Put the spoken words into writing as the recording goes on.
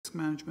risk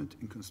management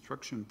in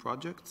construction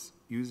projects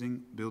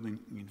using building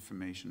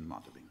information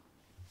modeling.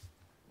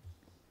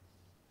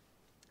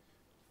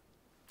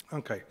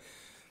 Okay,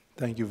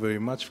 thank you very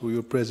much for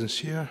your presence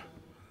here.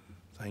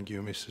 Thank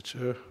you, Mr.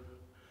 Chair.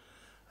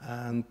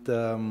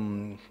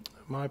 And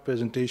my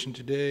presentation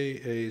today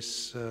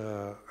is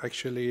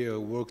actually a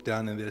work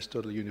done in the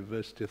Aristotle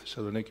University of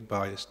Thessaloniki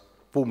by a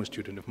former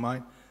student of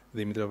mine,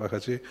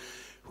 Dimitra,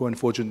 who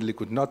unfortunately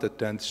could not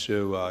attend,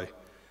 so I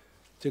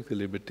took the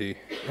liberty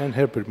and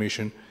her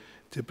permission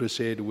to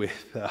proceed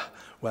with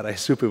what I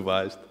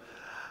supervised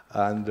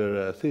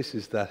under a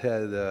thesis that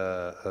had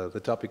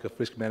the topic of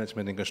risk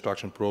management in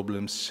construction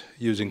problems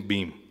using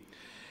BIM.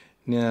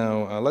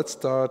 Now, let's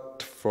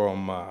start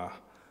from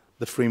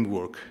the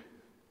framework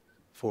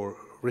for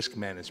risk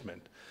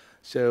management.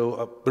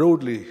 So,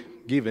 broadly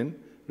given,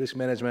 risk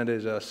management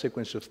is a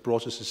sequence of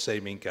processes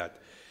aiming at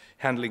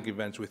handling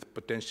events with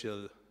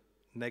potential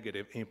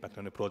negative impact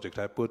on a project.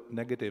 I put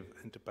negative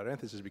into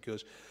parentheses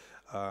because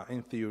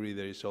in theory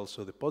there is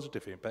also the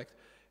positive impact,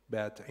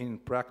 but in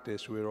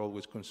practice we're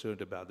always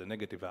concerned about the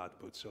negative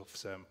outputs of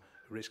some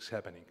risks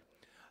happening.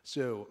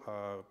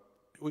 So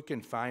we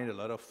can find a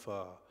lot of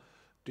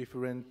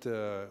different,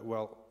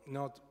 well,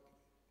 not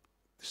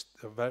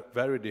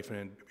very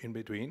different in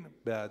between,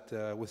 but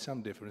with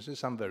some differences,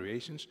 some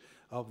variations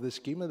of the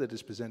schema that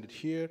is presented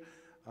here,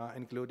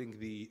 including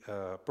the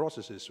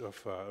processes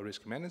of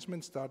risk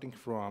management, starting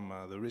from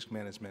the risk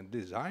management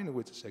design,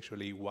 which is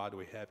actually what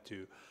we have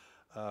to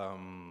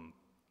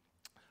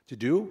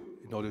do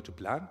in order to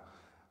plan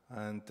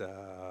and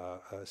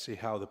see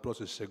how the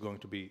processes are going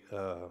to be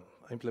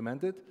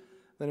implemented.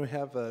 Then we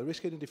have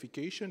risk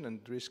identification and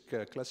risk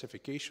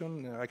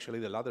classification. Actually,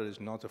 the latter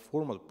is not a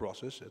formal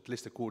process, at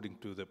least according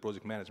to the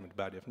project management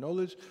body of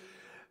knowledge,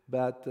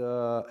 but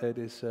it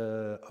is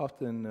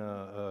often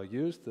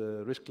used,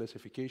 risk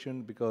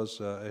classification, because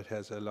it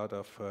has a lot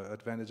of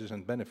advantages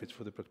and benefits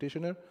for the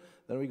practitioner.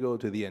 Then we go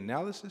to the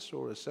analysis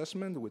or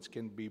assessment, which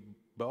can be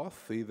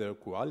both, either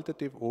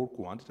qualitative or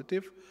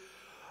quantitative.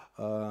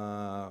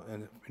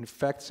 And in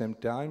fact,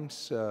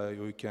 sometimes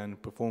we can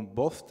perform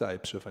both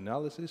types of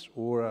analysis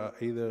or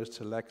either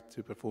select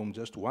to perform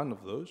just one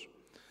of those.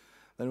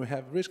 Then we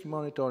have risk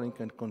monitoring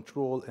and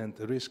control and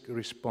risk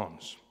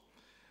response.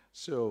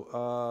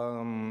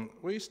 So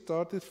we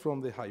started from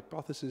the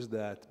hypothesis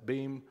that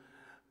BIM,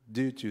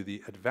 due to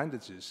the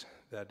advantages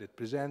that it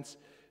presents,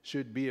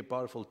 should be a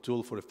powerful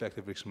tool for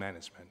effective risk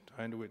management.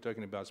 And we're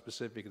talking about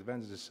specific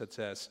advantages such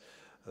as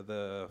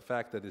the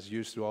fact that it's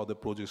used throughout the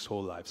project's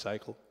whole life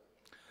cycle,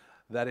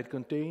 that it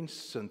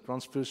contains and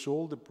transfers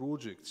all the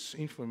project's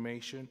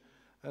information,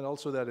 and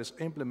also that it's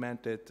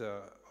implemented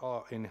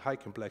in high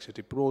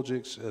complexity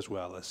projects as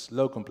well as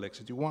low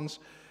complexity ones,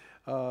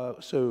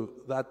 so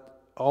that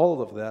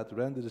all of that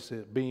renders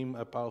BIM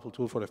a powerful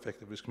tool for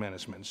effective risk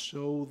management.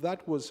 So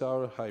that was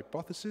our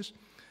hypothesis,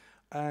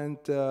 and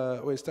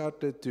we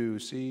started to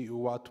see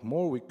what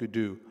more we could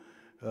do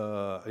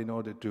in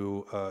order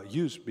to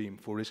use BIM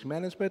for risk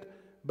management.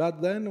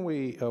 But then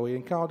we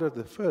encountered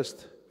the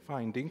first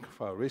finding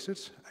of our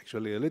research,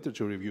 actually a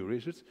literature review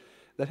research,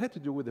 that had to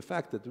do with the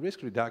fact that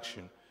risk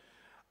reduction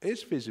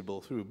is feasible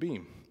through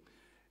BIM,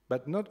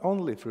 but not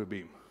only through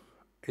BIM.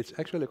 It's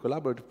actually a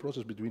collaborative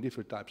process between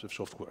different types of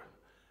software.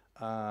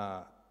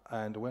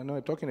 And when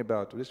we're talking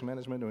about risk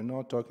management, we're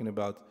not talking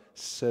about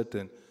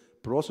certain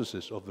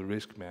processes of the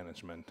risk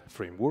management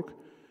framework,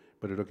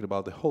 but we're talking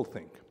about the whole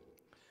thing.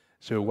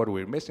 So what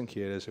we're missing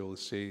here, as you will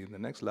see in the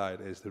next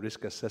slide, is the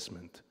risk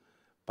assessment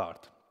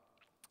part.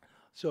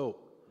 So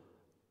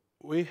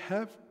we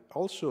have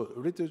also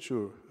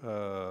literature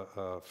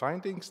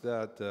findings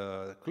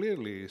that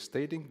clearly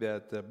stating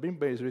that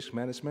BIM-based risk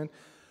management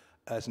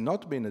has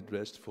not been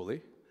addressed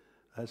fully,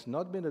 has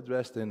not been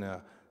addressed in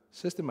a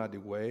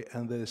systematic way,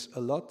 and there's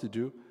a lot to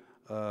do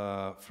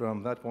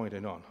from that point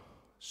on.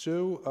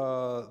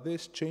 So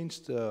this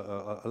changed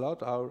a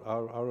lot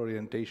our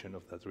orientation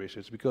of that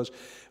research, because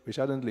we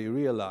suddenly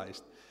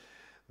realized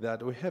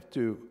that we have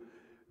to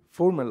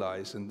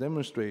formalize and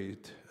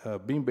demonstrate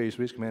BIM-based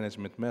risk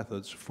management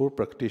methods for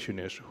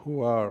practitioners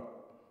who are,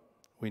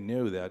 we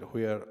know that,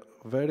 we are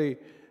very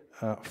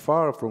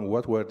far from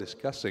what we're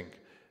discussing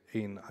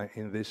in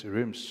these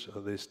rooms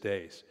these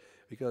days,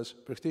 because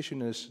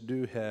practitioners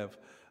do have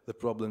the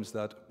problems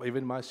that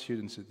even my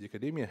students at the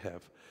academia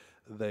have.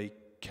 They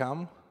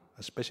come,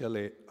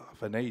 especially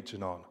of an age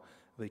and on,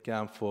 they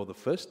come for the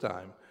first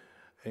time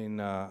in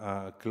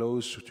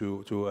close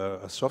to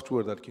a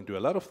software that can do a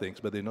lot of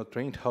things, but they're not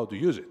trained how to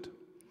use it.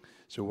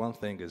 So one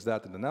thing is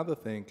that, and another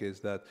thing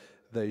is that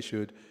they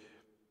should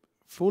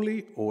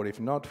fully, or if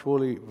not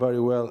fully,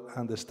 very well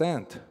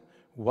understand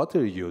what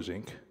they're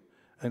using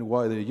and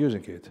why they're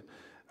using it.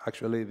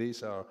 Actually,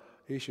 these are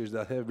issues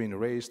that have been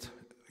raised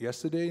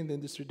yesterday in the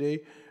industry day,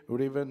 or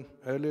even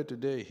earlier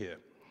today here.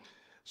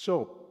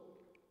 So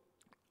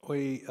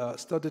we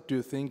started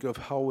to think of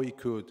how we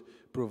could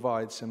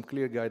provide some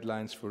clear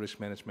guidelines for risk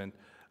management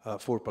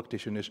for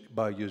practitioners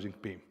by using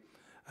BIM.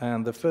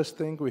 And the first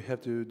thing we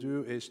have to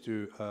do is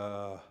to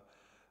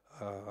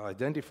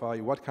identify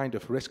what kind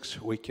of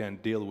risks we can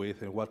deal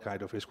with and what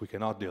kind of risk we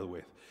cannot deal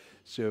with.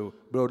 So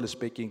broadly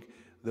speaking,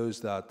 those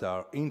that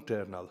are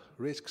internal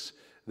risks,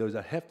 those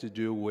that have to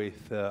do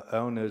with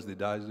owners,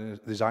 the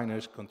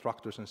designers,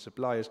 contractors, and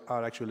suppliers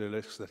are actually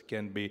risks that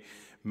can be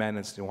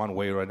managed in one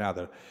way or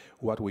another.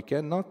 What we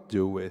cannot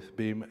do with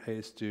BIM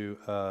is to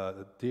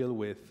deal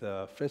with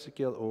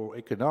physical or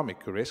economic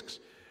risks.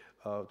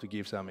 To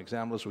give some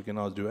examples, we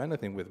cannot do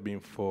anything with BIM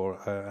for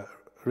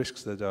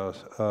risks that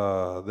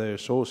are their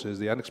sources,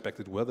 the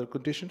unexpected weather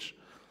conditions,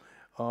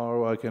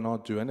 or I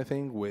cannot do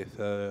anything with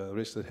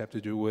risks that have to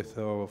do with,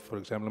 for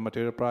example,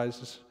 material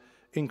prices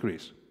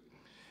increase.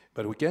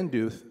 But we can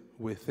do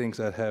with things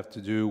that have to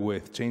do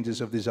with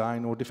changes of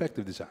design or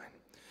defective design.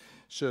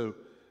 So,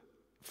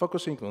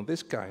 focusing on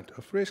this kind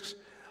of risks,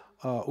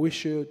 we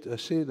should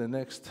see the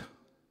next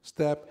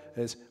step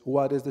as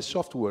what is the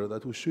software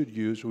that we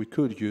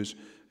could use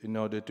in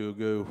order to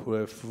go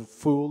for a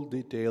full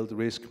detailed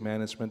risk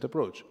management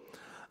approach.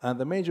 And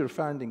the major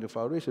finding of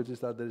our research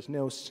is that there is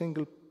no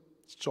single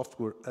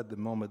software at the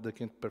moment that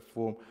can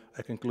perform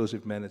a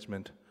conclusive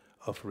management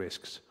of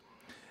risks.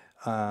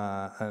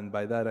 And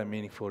by that I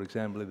mean, for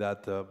example,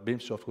 that BIM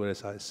software,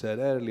 as I said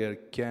earlier,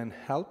 can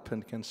help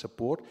and can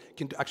support,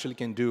 actually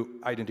can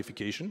do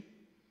identification,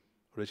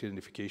 risk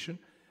identification.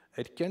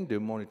 It can do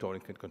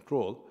monitoring and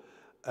control,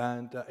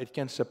 and it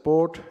can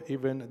support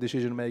even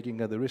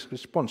decision-making at the risk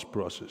response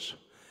process.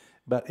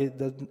 But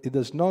it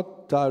does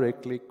not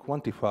directly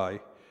quantify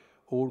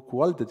or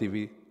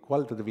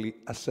qualitatively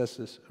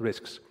assesses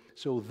risks.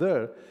 So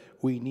there,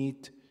 we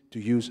need to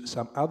use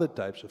some other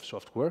types of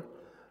software,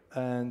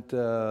 and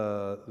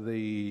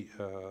the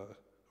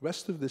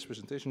rest of this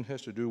presentation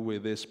has to do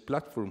with this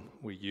platform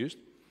we used.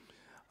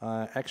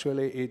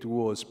 Actually, it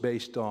was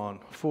based on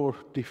 4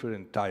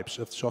 different types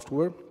of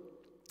software.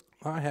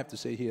 I have to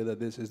say here that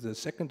this is the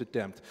second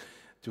attempt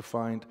to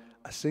find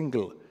a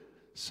single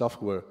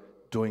software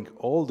doing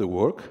all the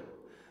work,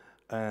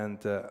 and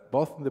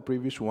both in the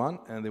previous one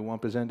and the one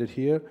presented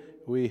here,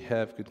 we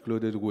have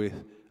concluded with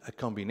a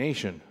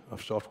combination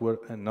of software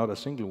and not a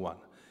single one.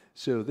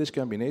 So this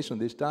combination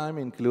this time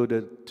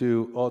included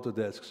 2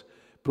 Autodesk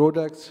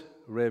products,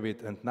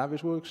 Revit and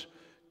Navisworks,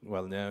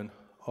 well-known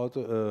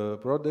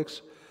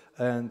products,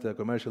 and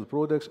commercial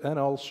products, and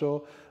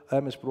also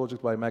MS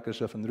project by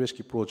Microsoft and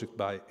Risky project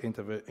by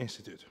Interver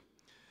Institute.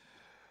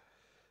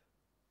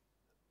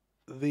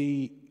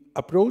 The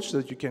approach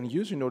that you can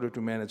use in order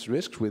to manage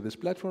risks with this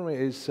platform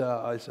is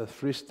a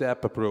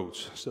 3-step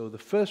approach. So the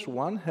first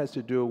one has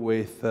to do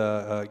with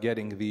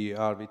getting the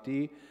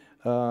RVT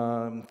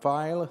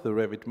file, the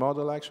Revit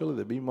model actually,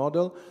 the BIM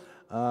model.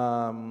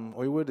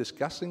 We were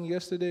discussing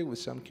yesterday with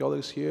some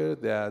colleagues here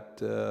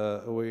that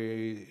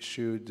we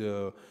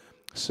should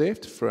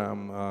shift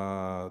from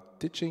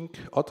teaching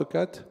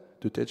AutoCAD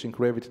to teaching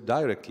Revit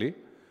directly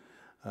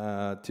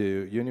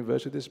to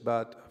universities,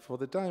 but for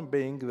the time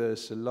being,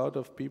 there's a lot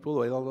of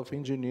people, a lot of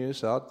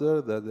engineers out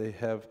there that they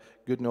have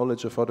good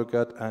knowledge of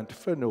AutoCAD and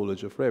fair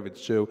knowledge of Revit.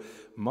 So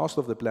most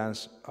of the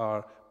plans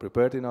are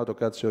prepared in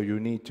AutoCAD, so you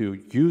need to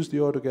use the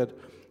AutoCAD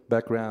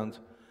background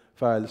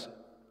files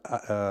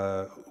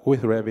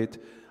with Revit,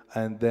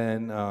 and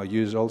then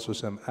use also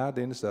some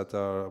add-ins that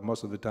are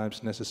most of the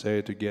times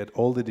necessary to get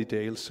all the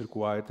details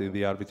required in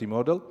the RVT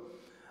model.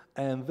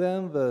 And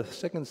then the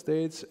second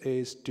stage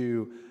is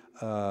to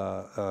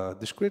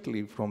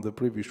discretely from the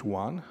previous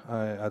one,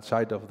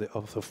 outside of the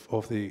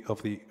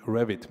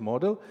Revit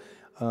model,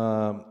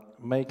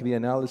 make the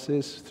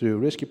analysis through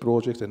Risky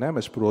project and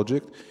MS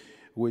project,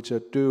 which are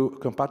 2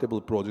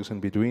 compatible projects in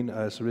between,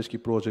 as Risky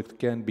project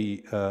can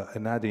be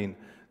an add-in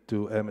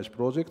to MS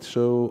project,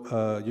 so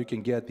you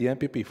can get the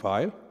MPP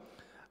file.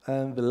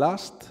 And the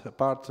last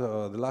part,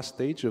 the last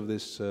stage of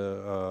this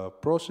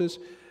process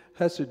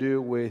has to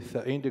do with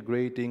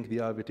integrating the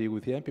RVT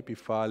with the MPP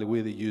file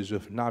with the use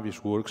of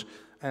Navisworks,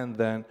 and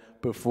then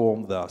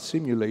perform the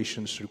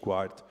simulations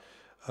required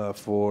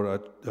for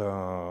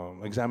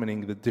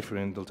examining the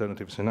different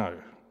alternative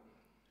scenarios.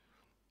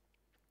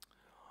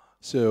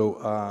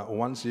 So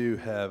once you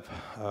have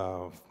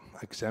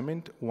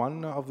examined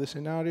one of the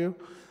scenario,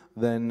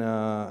 then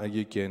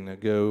you can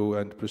go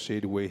and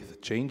proceed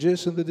with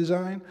changes in the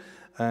design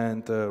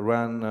and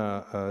run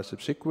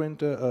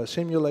subsequent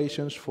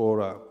simulations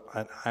for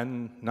a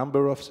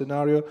number of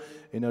scenarios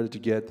in order to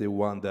get the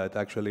one that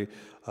actually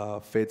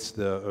fits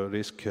the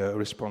risk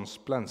response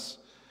plans.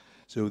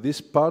 So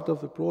this part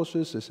of the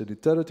process is an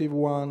iterative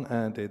one,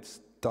 and it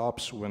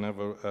stops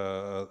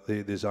whenever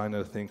the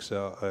designer thinks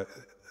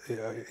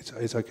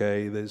it's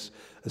okay, there's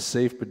a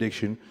safe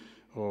prediction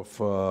of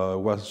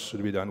what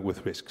should be done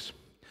with risks.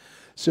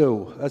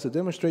 So, as a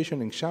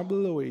demonstration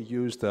example, we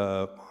used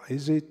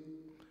easy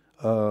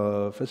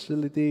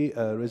facility,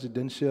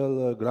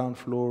 residential ground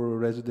floor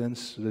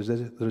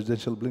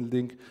residential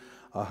building,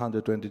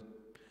 120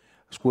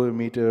 square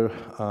meter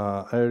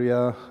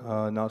area,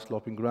 now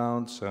sloping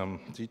ground,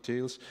 some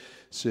details.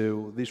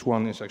 So this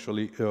one is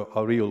actually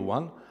a real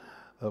one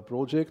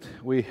project.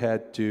 We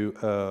had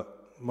to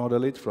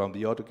model it from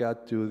the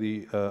AutoCAD to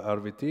the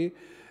RVT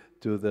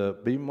to the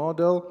BIM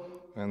model,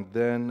 and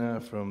then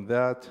from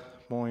that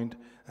point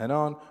and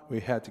on, we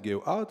had to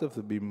go out of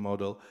the BIM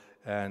model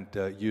and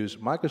use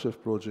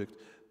Microsoft Project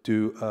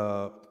to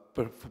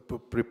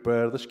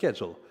prepare the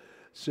schedule.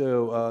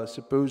 So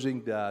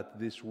supposing that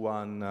this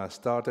one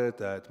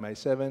started at May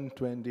 7,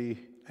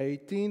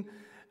 2018,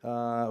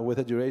 with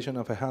a duration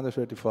of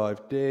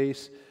 135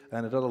 days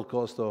and a total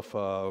cost of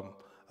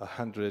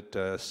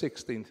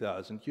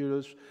 116,000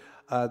 euros,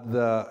 at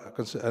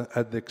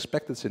the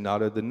expected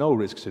scenario, the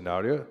no-risk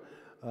scenario,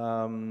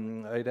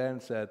 it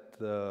ends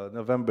at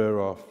November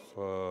of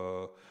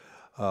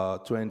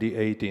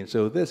 2018.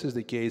 So this is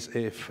the case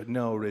if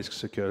no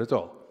risks occur at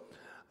all.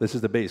 This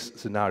is the base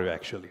scenario,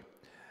 actually.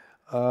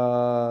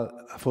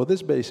 For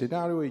this base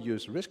scenario, we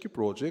use Rescue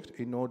Project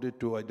in order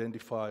to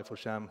identify for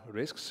some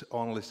risks.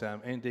 Only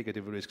some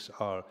indicative risks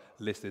are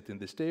listed in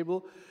this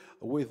table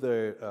with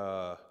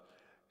their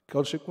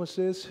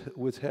consequences,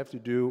 which have to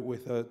do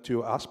with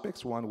two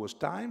aspects. One was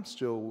time,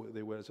 so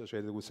they were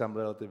associated with some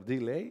relative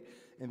delay,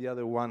 and the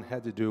other one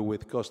had to do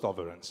with cost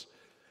overruns.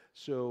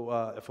 So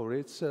for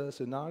each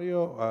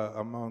scenario,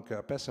 among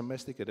a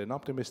pessimistic and an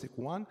optimistic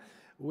one,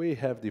 we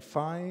have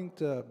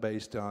defined,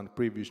 based on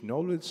previous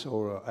knowledge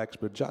or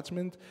expert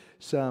judgment,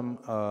 some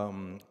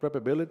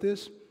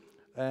probabilities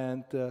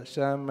and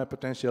some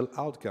potential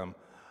outcome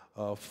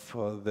of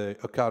the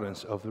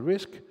occurrence of the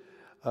risk.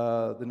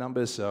 The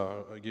numbers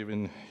are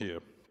given here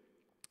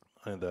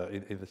in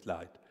the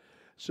slide.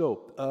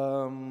 So,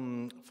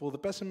 for the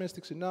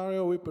pessimistic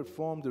scenario, we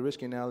performed the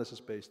risk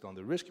analysis based on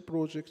the Rescue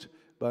Project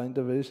by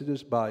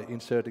individuals by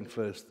inserting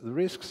first the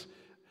risks,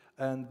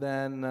 and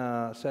then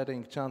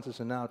setting chances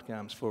and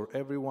outcomes for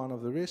every one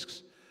of the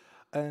risks,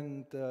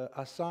 and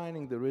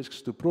assigning the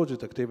risks to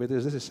project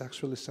activities. This is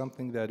actually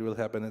something that will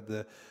happen at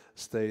the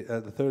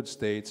third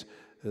stage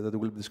that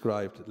will be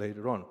described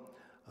later on.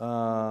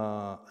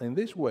 In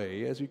this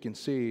way, as you can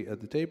see at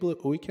the table,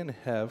 we can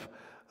have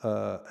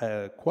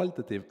a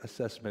qualitative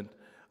assessment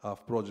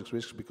of project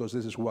risks, because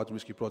this is what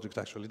Rescue Project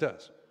actually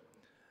does.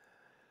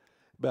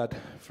 But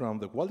from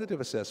the qualitative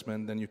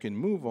assessment, then you can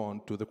move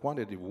on to the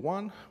quantitative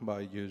one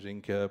by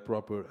using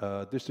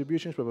proper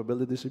distributions,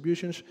 probability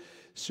distributions.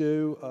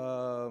 So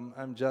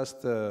I'm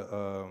just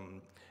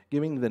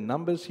giving the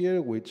numbers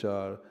here, which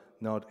are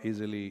not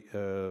easily,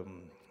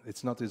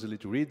 it's not easily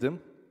to read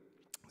them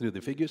through the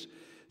figures.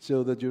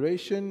 So the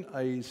duration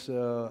is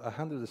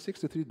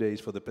 163 days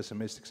for the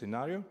pessimistic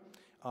scenario.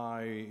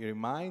 I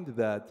remind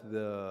that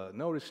the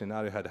no-risk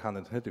scenario had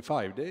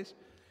 135 days,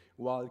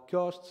 while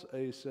costs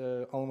is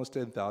almost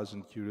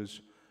 10,000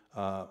 euros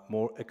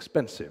more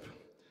expensive.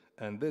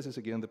 And this is,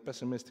 again, the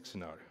pessimistic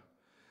scenario.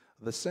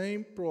 The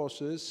same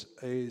process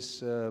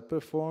is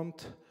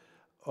performed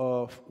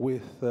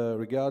with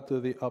regard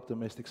to the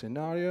optimistic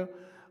scenario.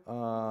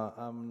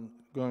 I'm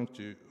going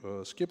to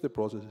skip the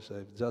process as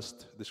I've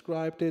just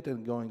described it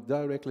and going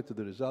directly to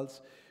the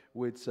results,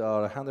 which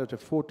are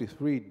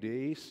 143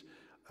 days,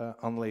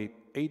 only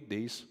 8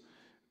 days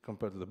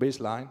compared to the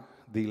baseline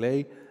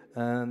delay,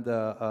 and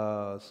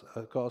a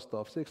cost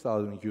of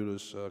 6,000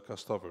 euros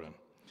cost overrun.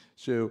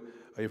 So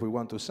if we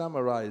want to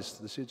summarize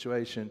the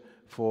situation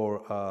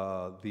for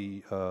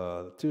the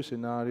two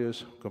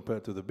scenarios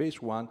compared to the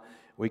base one,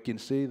 we can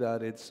see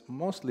that it's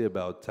mostly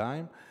about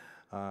time,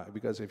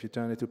 because if you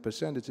turn it to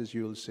percentages,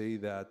 you'll see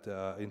that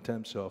in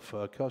terms of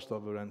cost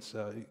overruns,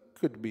 it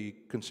could be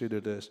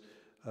considered as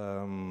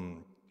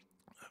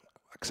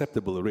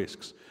acceptable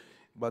risks.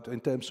 But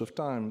in terms of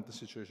time, the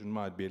situation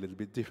might be a little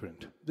bit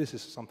different. This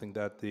is something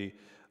that the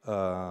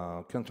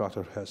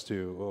contractor has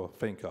to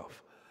think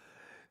of.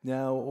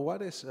 Now,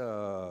 what is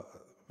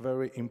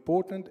very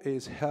important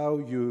is how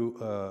you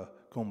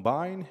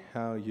combine,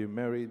 how you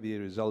marry the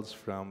results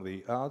from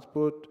the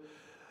output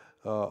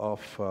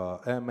of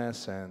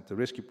MS and the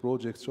Rescue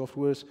Project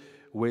softwares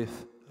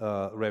with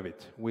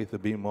Revit, with the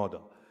BIM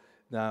model.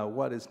 Now,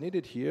 what is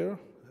needed here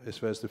is,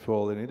 first of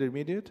all, an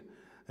intermediate,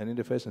 an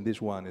interface, and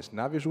this one is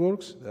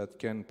Navisworks that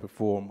can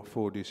perform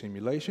 4D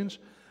simulations.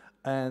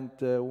 And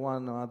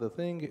one other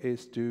thing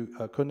is to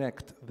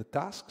connect the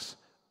tasks,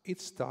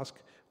 each task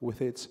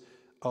with its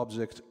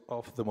object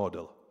of the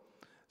model.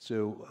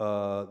 So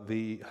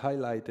the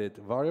highlighted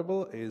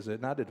variable is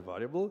an added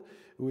variable,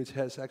 which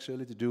has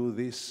actually to do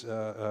this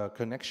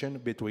connection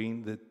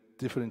between the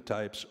different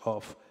types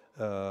of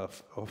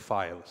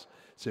files.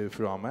 So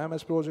from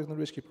MS Project and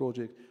Rescue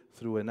Project,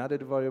 through an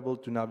added variable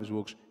to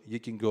Navisworks, you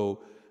can go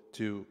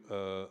to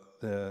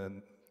the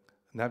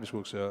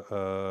Navisworks, to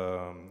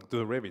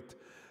the Revit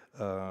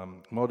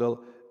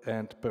model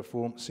and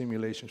perform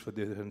simulations for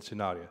different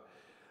scenarios.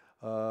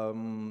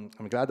 I'm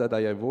glad that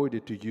I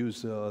avoided to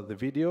use the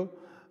video,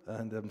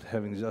 and I'm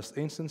having just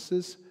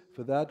instances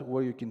for that,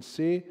 where you can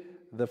see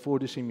the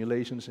 4D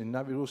simulations in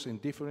Navisworks in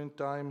different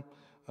time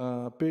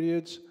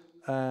periods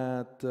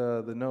at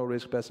the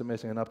no-risk,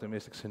 pessimistic, and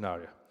optimistic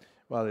scenario.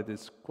 Well, it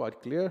is quite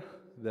clear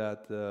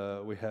that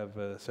we have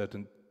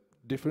certain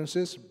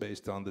differences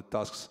based on the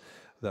tasks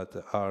that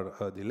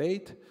are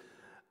delayed,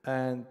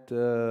 and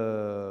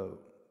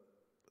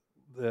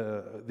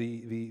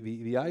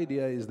the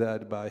idea is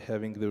that by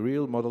having the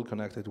real model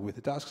connected with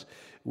the tasks,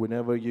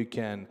 whenever you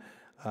can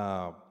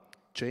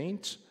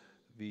change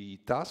the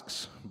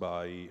tasks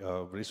by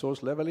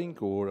resource leveling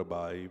or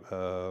by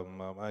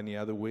any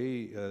other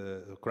way,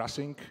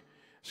 crossing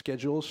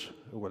schedules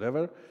or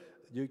whatever,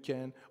 you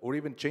can, or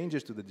even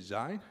changes to the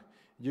design,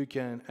 you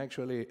can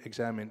actually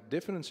examine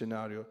different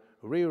scenarios,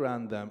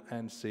 rerun them,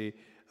 and see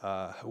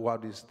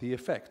what is the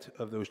effect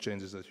of those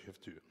changes that you have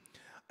to do.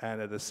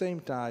 And at the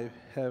same time,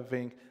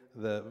 having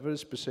the very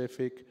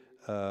specific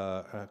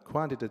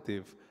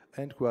quantitative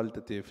and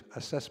qualitative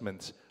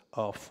assessments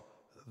of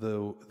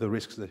the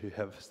risks that you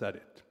have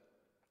studied.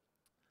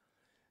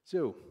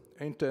 So,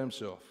 in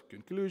terms of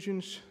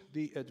conclusions,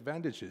 the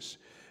advantages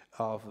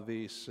of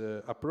this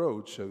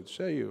approach, I would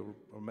say,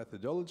 or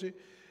methodology,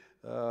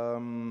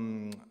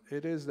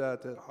 it is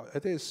that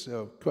it is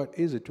quite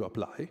easy to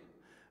apply.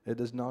 It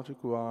does not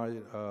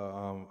require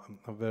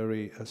a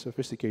very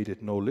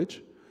sophisticated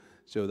knowledge,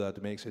 so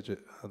that makes it,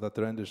 that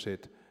renders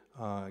it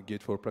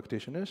good for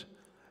practitioners.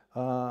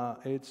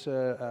 It's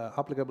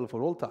applicable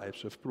for all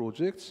types of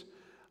projects.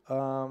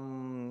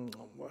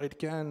 It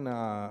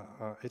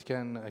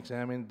can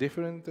examine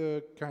different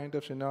kind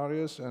of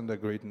scenarios and a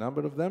great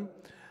number of them.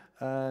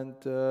 And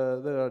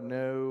there are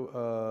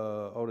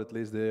no, or at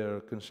least they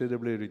are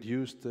considerably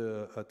reduced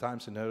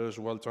times and errors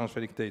while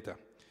transferring data.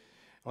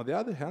 On the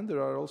other hand,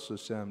 there are also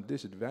some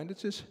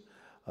disadvantages.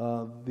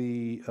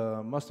 The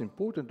most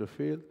important of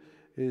field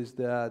is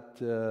that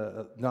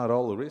not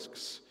all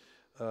risks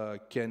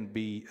can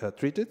be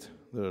treated.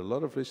 There are a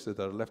lot of risks that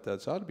are left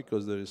outside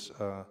because there is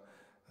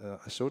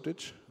a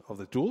shortage of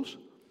the tools.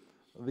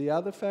 The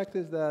other fact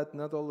is that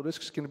not all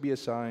risks can be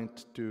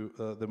assigned to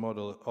the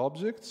model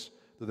objects,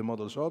 to the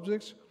model's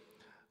objects.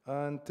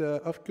 And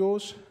of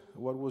course,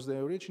 what was the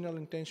original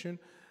intention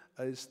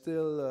is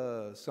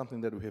still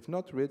something that we have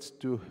not reached,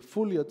 to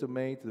fully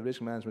automate the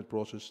risk management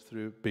process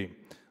through BIM.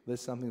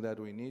 That's something that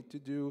we need to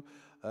do,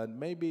 and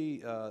maybe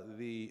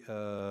the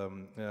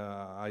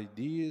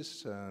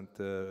ideas and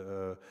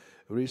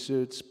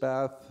research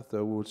path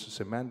towards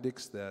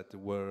semantics that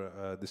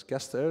were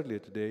discussed earlier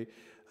today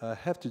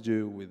have to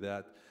do with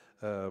that.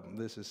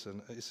 This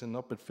is an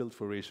open field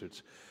for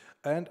research.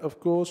 And of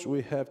course,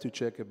 we have to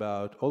check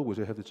about, always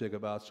we have to check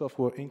about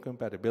software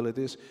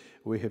incompatibilities.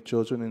 We have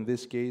chosen in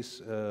this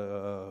case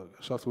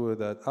software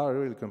that are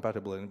really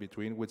compatible in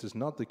between, which is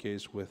not the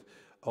case with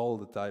all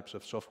the types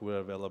of software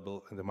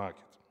available in the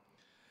market.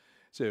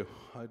 So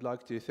I'd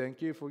like to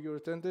thank you for your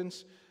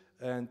attendance,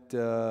 and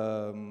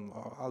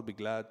I'll be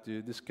glad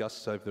to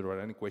discuss if there are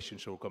any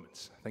questions or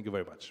comments. Thank you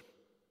very much.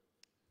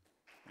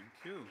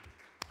 Thank you.